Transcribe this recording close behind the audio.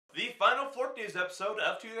final FlorkNews episode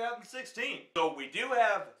of 2016. So we do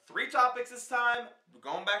have 3 topics this time. We're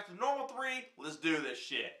going back to the normal 3. Let's do this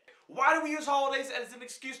shit. Why do we use holidays as an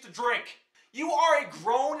excuse to drink? You are a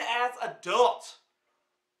grown-ass adult.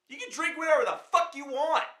 You can drink whatever the fuck you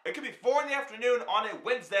want. It could be 4 in the afternoon on a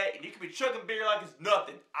Wednesday and you can be chugging beer like it's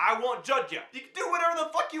nothing. I won't judge you. You can do whatever the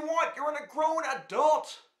fuck you want. You're a grown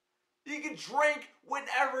adult. You can drink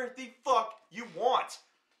whatever the fuck you want.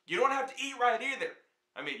 You don't have to eat right either.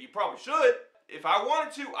 I mean, you probably should. If I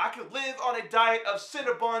wanted to, I could live on a diet of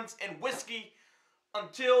Cinnabons and whiskey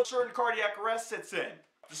until certain cardiac arrest sets in.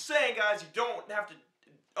 Just saying, guys, you don't have to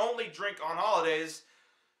only drink on holidays.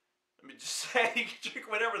 I mean, just saying, you can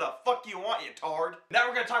drink whatever the fuck you want, you tard. Now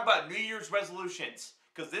we're going to talk about New Year's resolutions.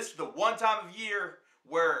 Because this is the one time of year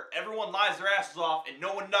where everyone lies their asses off and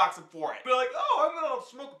no one knocks them for it. Be like, oh, I'm going to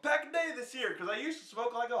smoke a pack a day this year because I used to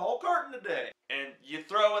smoke like a whole carton a day. And you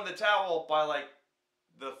throw in the towel by like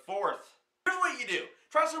the 4th. Here's what you do.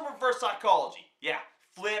 Try some reverse psychology. Yeah,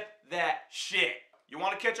 flip that shit. You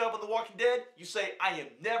want to catch up on The Walking Dead? You say, I am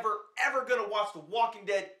never, ever going to watch The Walking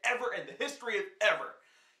Dead ever in the history of ever.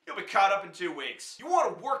 You'll be caught up in 2 weeks. You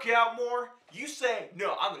want to work out more? You say,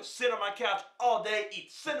 no, I'm going to sit on my couch all day,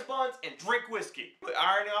 eat Cinnabons, and drink whiskey. You'll be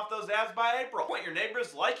ironing off those abs by April. You want your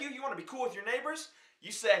neighbors to like you? You want to be cool with your neighbors?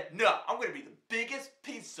 You say, no, I'm going to be the biggest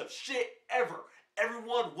piece of shit ever.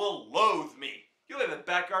 Everyone will loathe me. You'll have the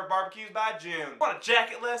backyard barbecues by June. Want a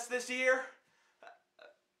jacket less this year?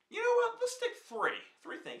 You know what? Let's stick 3.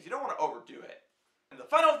 3 things. You don't want to overdo it. And the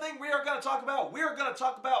final thing we are going to talk about,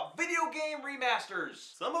 video game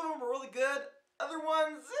remasters. Some of them are really good. Other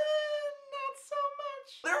ones, not so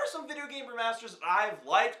much. There are some video game remasters that I've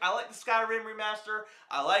liked. I like the Skyrim remaster.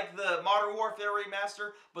 I like the Modern Warfare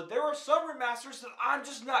remaster. But there are some remasters that I'm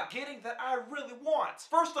just not getting that I really want.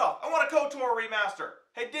 First off, I want a KOTOR remaster.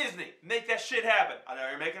 Hey Disney, make that shit happen. I know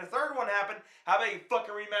you're making a 3rd one happen. How about you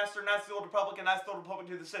fucking remaster Knights of the Old Republic and Knights of the Old Republic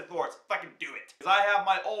to the Sith Lords? Fucking do it. Because I have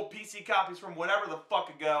my old PC copies from whenever the fuck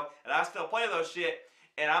ago, and I still play those shit.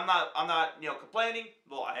 And I'm not, you know, complaining.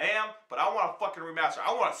 Well, I am, but I want a fucking remaster.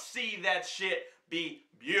 I want to see that shit be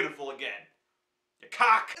beautiful again. You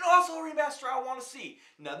cock. And also a remaster I want to see.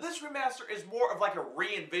 Now this remaster is more of like a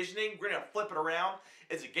re-envisioning. We're going to flip it around.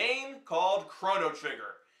 It's a game called Chrono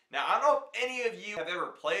Trigger. Now, I don't know if any of you have ever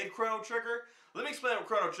played Chrono Trigger. Let me explain what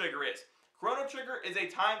Chrono Trigger is. Chrono Trigger is a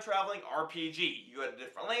time-traveling RPG. You go to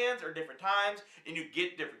different lands or different times, and you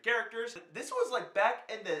get different characters. This was like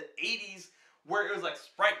back in the 80s, where it was like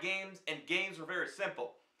sprite games, and games were very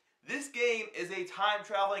simple. This game is a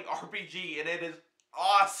time-traveling RPG, and it is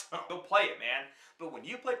awesome. Go play it, man. But when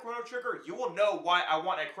you play Chrono Trigger, you will know why I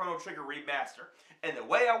want a Chrono Trigger remaster. And the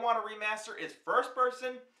way I want a remaster is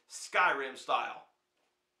first-person, Skyrim style.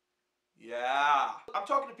 Yeah. I'm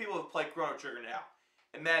talking to people who play Chrono Trigger now.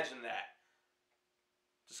 Imagine that.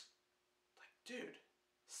 Just, like, dude,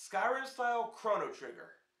 Skyrim style Chrono Trigger.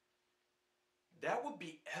 That would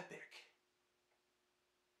be epic.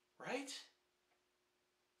 Right?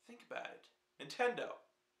 Think about it. Nintendo.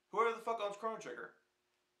 Whoever the fuck owns Chrono Trigger.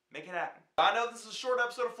 Make it happen. I know this is a short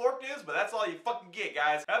episode of FlorkNews, but that's all you fucking get,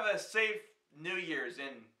 guys. Have a safe New Year's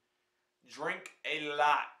and drink a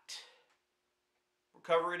lot.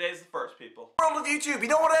 Recovery Day is the first, people. World of YouTube, you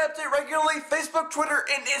know what I update regularly? Facebook, Twitter,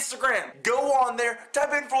 and Instagram. Go on there,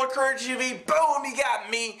 type in FlorkertaTV, boom, you got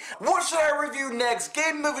me. What should I review next?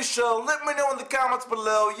 Game, movie, show? Let me know in the comments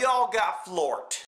below. Y'all got florked.